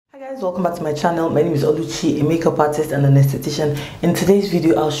Guys, welcome back to my channel. My name is Oluchi, a makeup artist and an esthetician. In today's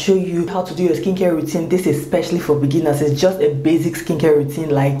video, I'll show you how to do your skincare routine. This is especially for beginners. It's just a basic skincare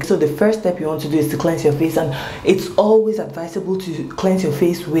routine. So the first step you want to do is to cleanse your face, and it's always advisable to cleanse your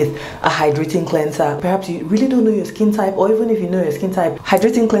face with a hydrating cleanser. Perhaps you really don't know your skin type, or even if you know your skin type,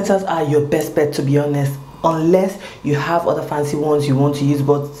 hydrating cleansers are your best bet, to be honest, unless you have other fancy ones you want to use.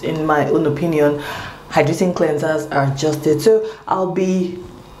 But in my own opinion, hydrating cleansers are just it. So I'll be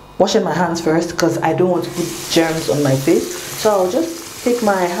washing my hands first because I don't want to put germs on my face. So I'll just take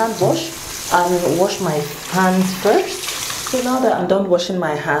my hand wash and wash my hands first. So now that I'm done washing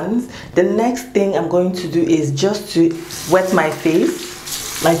my hands, the next thing I'm going to do is just to wet my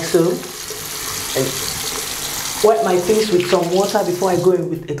face like so. Wet my face with some water before I go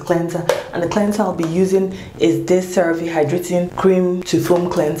in with a cleanser. And the cleanser I'll be using is this CeraVe Hydrating Cream to Foam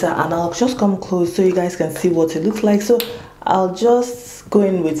Cleanser, and I'll just come close so you guys can see what it looks like. So I'll just go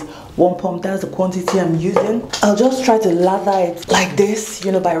in with 1 pump. That's the quantity I'm using. I'll just try to lather it like this,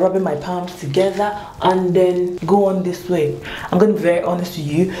 you know, by rubbing my palms together, and then go on this way. I'm going to be very honest with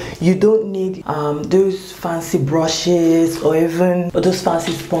you. You don't need those fancy brushes or even those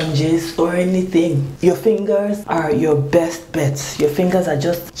fancy sponges or anything. Your fingers are your best bet. Your fingers are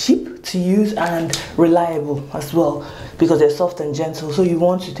just cheap to use and reliable as well, because they're soft and gentle. So you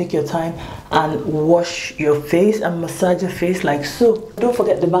want to take your time and wash your face and massage your face like so. Don't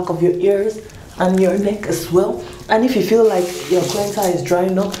forget the back of your ears and your neck as well. And if you feel like your cleanser is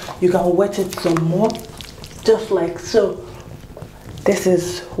drying up, you can wet it some more, just like so. This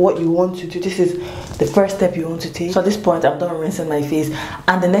is what you want to do. This is the first step you want to take. So at this point, I'm done rinsing my face,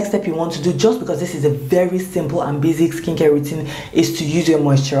 and the next step you want to do, just because this is a very simple and basic skincare routine, is to use your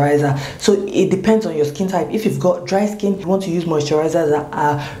moisturizer. So it depends on your skin type. If you've got dry skin, you want to use moisturizers that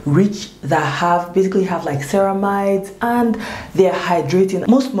are rich, that basically have like ceramides, and they're hydrating.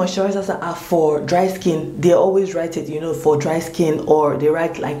 Most moisturizers that are for dry skin, they always write it, you know, for dry skin, or they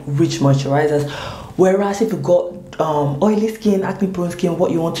write like rich moisturizers. Whereas if you've got oily skin, acne prone skin,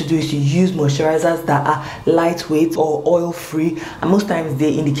 what you want to do is to use moisturizers that are lightweight or oil free, and most times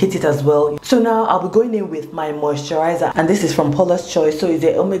they indicate it as well. So now I'll be going in with my moisturizer, and this is from Paula's Choice. So it's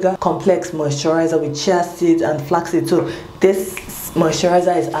the Omega Complex Moisturizer with chia seeds and flaxseed. So this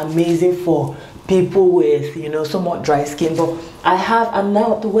moisturizer is amazing for people with, you know, somewhat dry skin. But and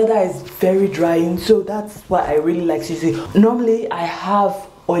now the weather is very drying, so that's what I really like to use. Normally I have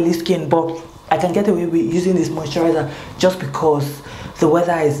oily skin, but I can get away with using this moisturizer just because the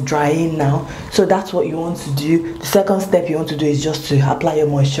weather is drying now. So that's what you want to do. The second step you want to do is just to apply your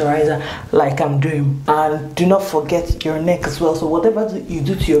moisturizer like I'm doing. And do not forget your neck as well. So whatever you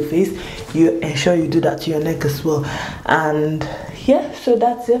do to your face, you ensure you do that to your neck as well. And yeah, so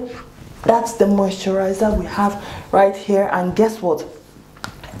that's it. That's the moisturizer we have right here. And guess what?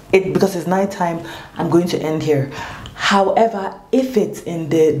 Because it's nighttime, I'm going to end here. However, if it's in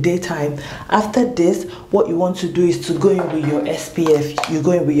the daytime, after this, what you want to do is to go in with your SPF, you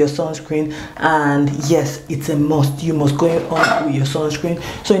go in with your sunscreen, and yes, it's a must. You must go in on with your sunscreen.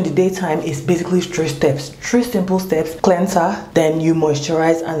 So in the daytime, it's basically 3 steps, 3 simple steps: cleanser, then you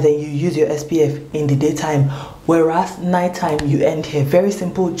moisturize, and then you use your SPF in the daytime. Whereas nighttime, you end here. Very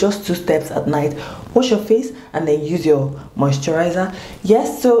simple, just 2 steps at night. Wash your face and then use your moisturizer.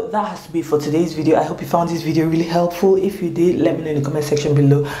 Yes, so that has to be for today's video. I hope you found this video really helpful. If you did, let me know in the comment section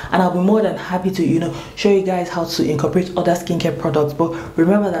below, and I'll be more than happy to, you know, show you guys how to incorporate other skincare products. But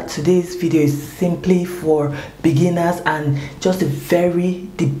remember that today's video is simply for beginners and just the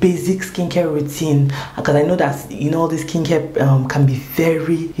basic skincare routine, because I know that, you know, this skincare can be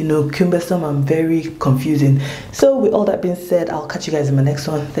very, you know, cumbersome and very confusing. So with all that being said, I'll catch you guys in my next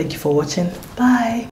one. Thank you for watching. Bye.